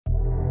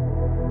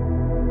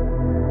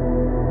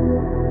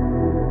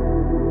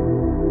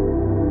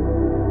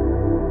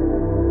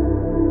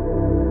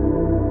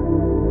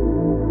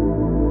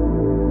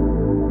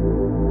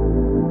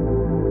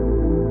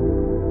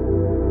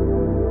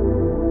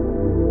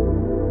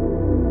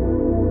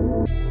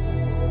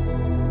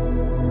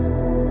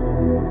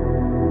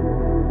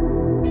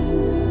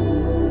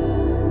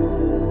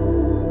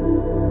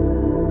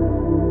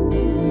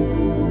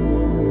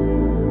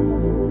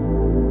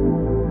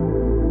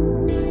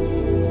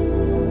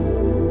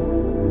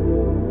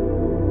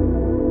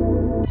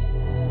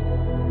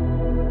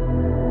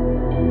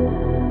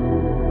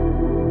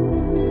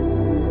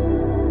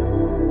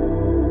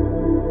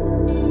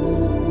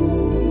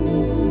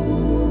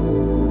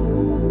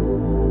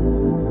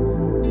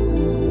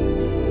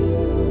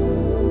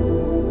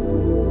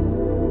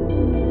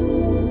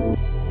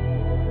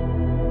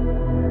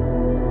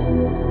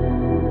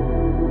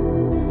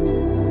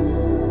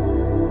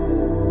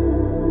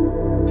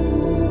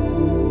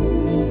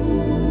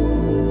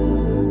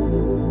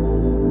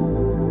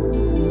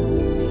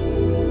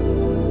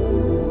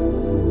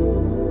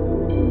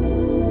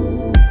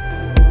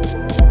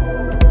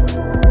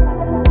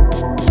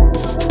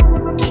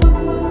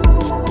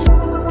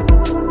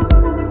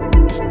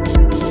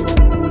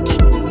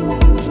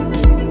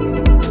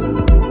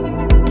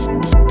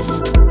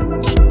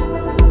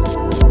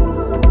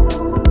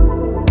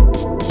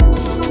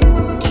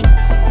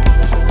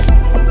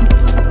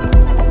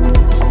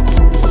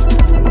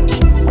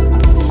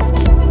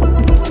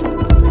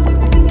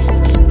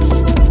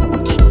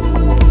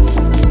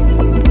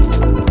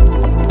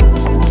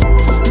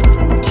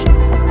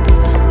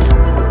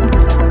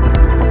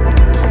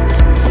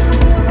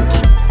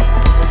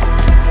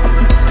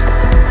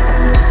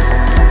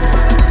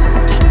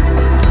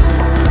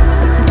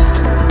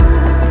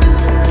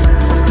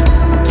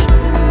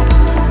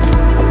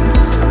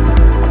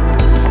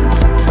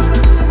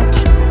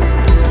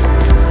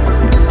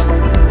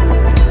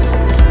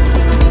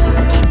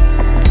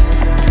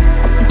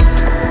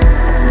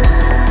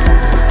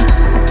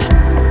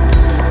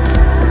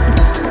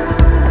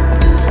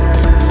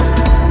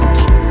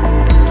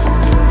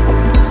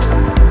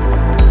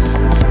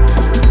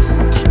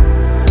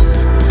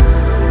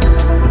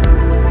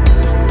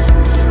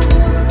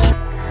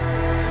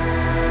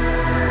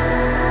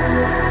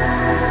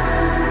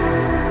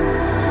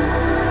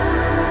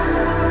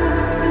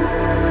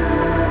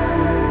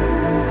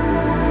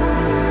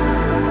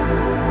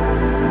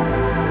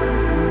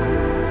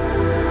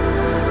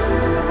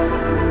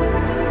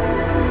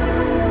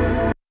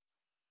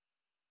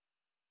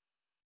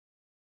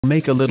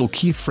make a little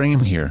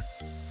keyframe here.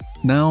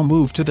 Now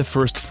move to the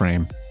first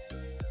frame.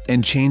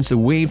 And change the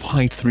wave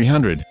height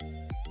 300.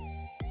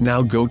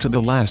 Now go to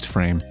the last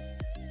frame.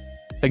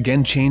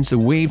 Again change the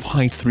wave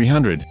height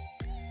 300.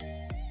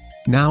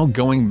 Now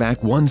going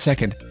back 1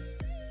 second.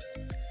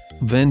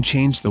 Then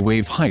change the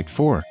wave height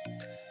 4.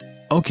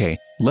 Okay,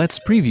 let's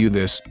preview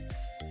this.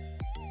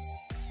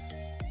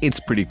 It's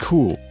pretty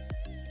cool.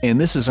 And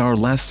this is our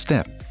last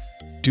step.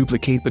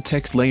 Duplicate the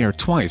text layer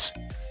twice.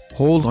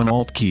 Hold on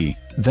Alt key,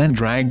 then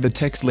drag the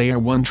text layer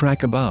 1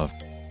 track above.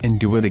 And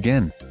do it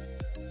again.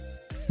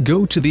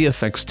 Go to the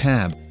Effects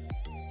tab.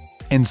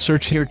 And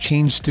search here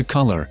Change to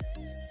Color.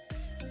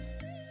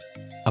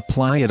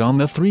 Apply it on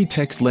the 3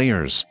 text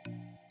layers.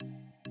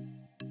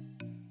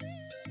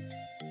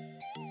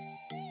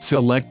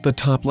 Select the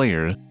top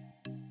layer.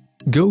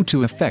 Go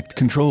to Effect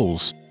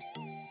Controls.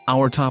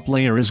 Our top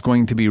layer is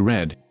going to be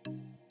red.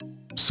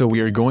 So we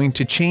are going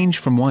to change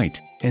from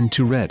white and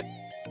to red.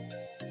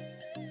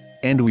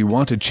 And we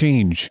want to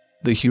change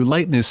the hue,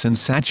 lightness and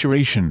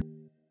saturation.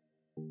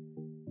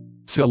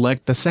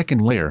 Select the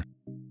second layer.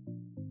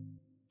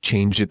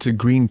 Change it to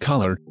green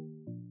color.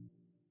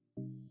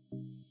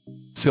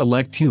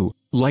 Select hue,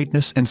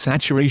 lightness and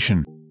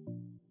saturation.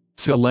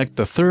 Select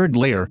the third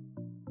layer.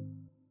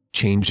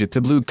 Change it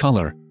to blue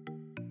color.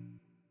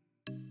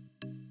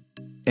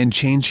 And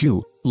change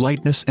hue,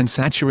 lightness and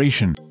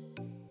saturation.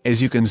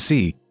 As you can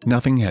see,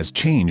 nothing has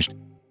changed.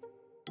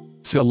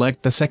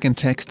 Select the second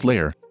text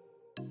layer.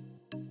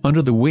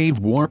 Under the wave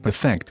warp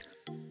effect,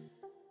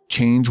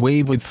 change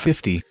wave width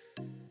 50.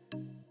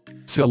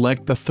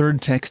 Select the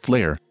third text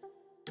layer.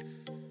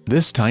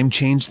 This time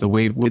change the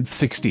wave width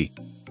 60.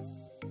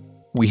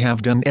 We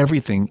have done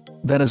everything.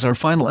 That is our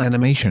final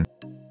animation.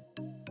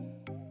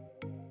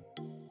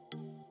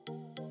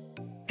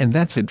 And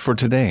that's it for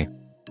today.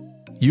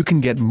 You can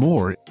get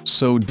more,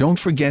 so don't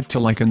forget to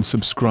like and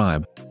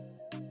subscribe.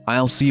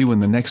 I'll see you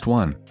in the next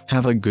one.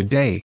 Have a good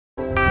day.